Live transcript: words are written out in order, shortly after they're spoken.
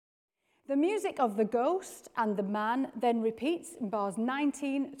The music of the ghost and the man then repeats in bars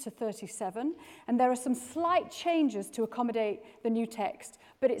 19 to 37, and there are some slight changes to accommodate the new text,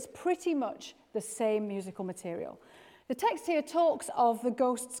 but it's pretty much the same musical material. The text here talks of the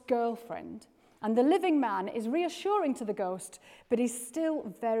ghost's girlfriend, and the living man is reassuring to the ghost, but he's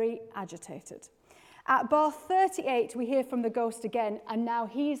still very agitated. At bar 38, we hear from the ghost again, and now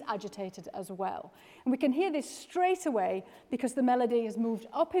he's agitated as well. And we can hear this straight away because the melody has moved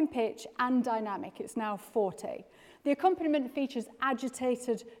up in pitch and dynamic. It's now forte. The accompaniment features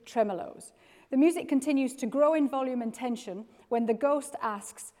agitated tremolos. The music continues to grow in volume and tension when the ghost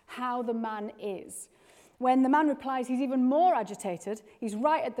asks how the man is. When the man replies he's even more agitated, he's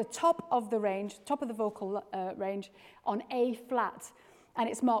right at the top of the range, top of the vocal range, on A flat. And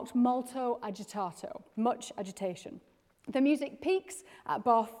it's marked molto agitato, much agitation. The music peaks at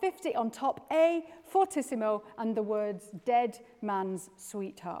bar 50 on top A, fortissimo, and the words, dead man's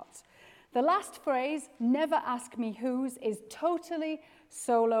sweetheart. The last phrase, never ask me whose, is totally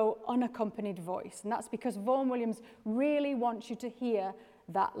solo, unaccompanied voice. And that's because Vaughan Williams really wants you to hear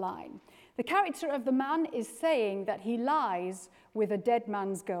that line. The character of the man is saying that he lies with a dead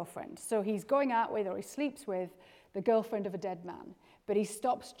man's girlfriend. So he's going out with, or he sleeps with, the girlfriend of a dead man. But he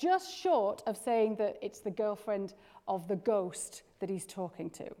stops just short of saying that it's the girlfriend of the ghost that he's talking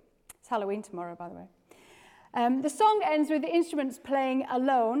to. It's Halloween tomorrow, by the way. The song ends with the instruments playing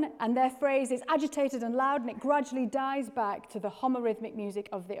alone, and their phrase is agitated and loud, and it gradually dies back to the homorhythmic music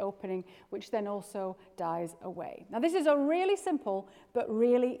of the opening, which then also dies away. Now, this is a really simple but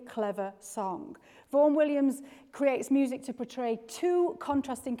really clever song. Vaughan Williams creates music to portray two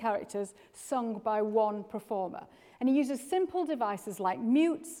contrasting characters sung by one performer. And he uses simple devices like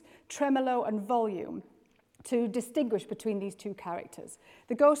mutes, tremolo, and volume to distinguish between these two characters.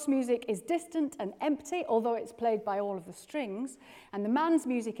 The ghost's music is distant and empty, although it's played by all of the strings, and the man's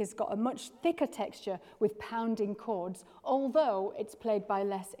music has got a much thicker texture with pounding chords, although it's played by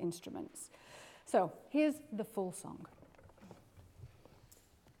less instruments. So here's the full song.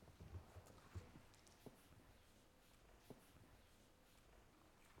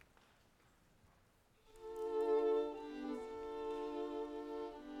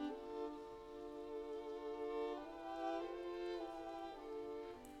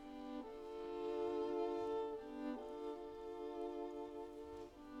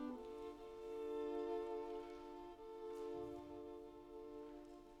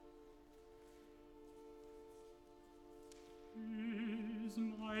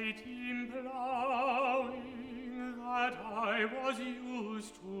 My team ploughing that I was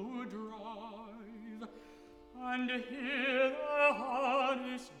used to drive, and hear the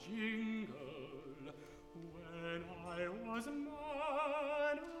harness jingle when I was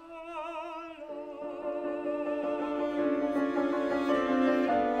man alive.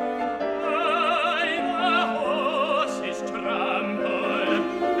 The horses trample,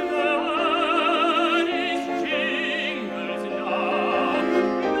 the harness jingles now.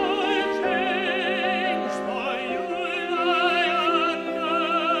 No change for you lie under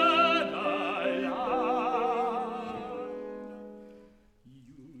the land.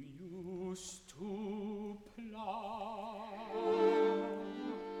 You used to plough.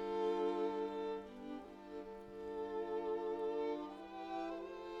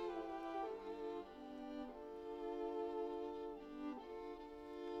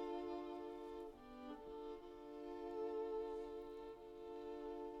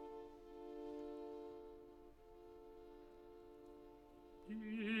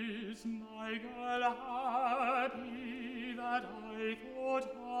 Is my girl happy that I thought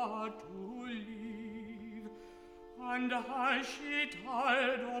hard to leave? And has she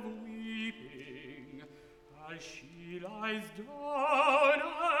tired of weeping as she lies down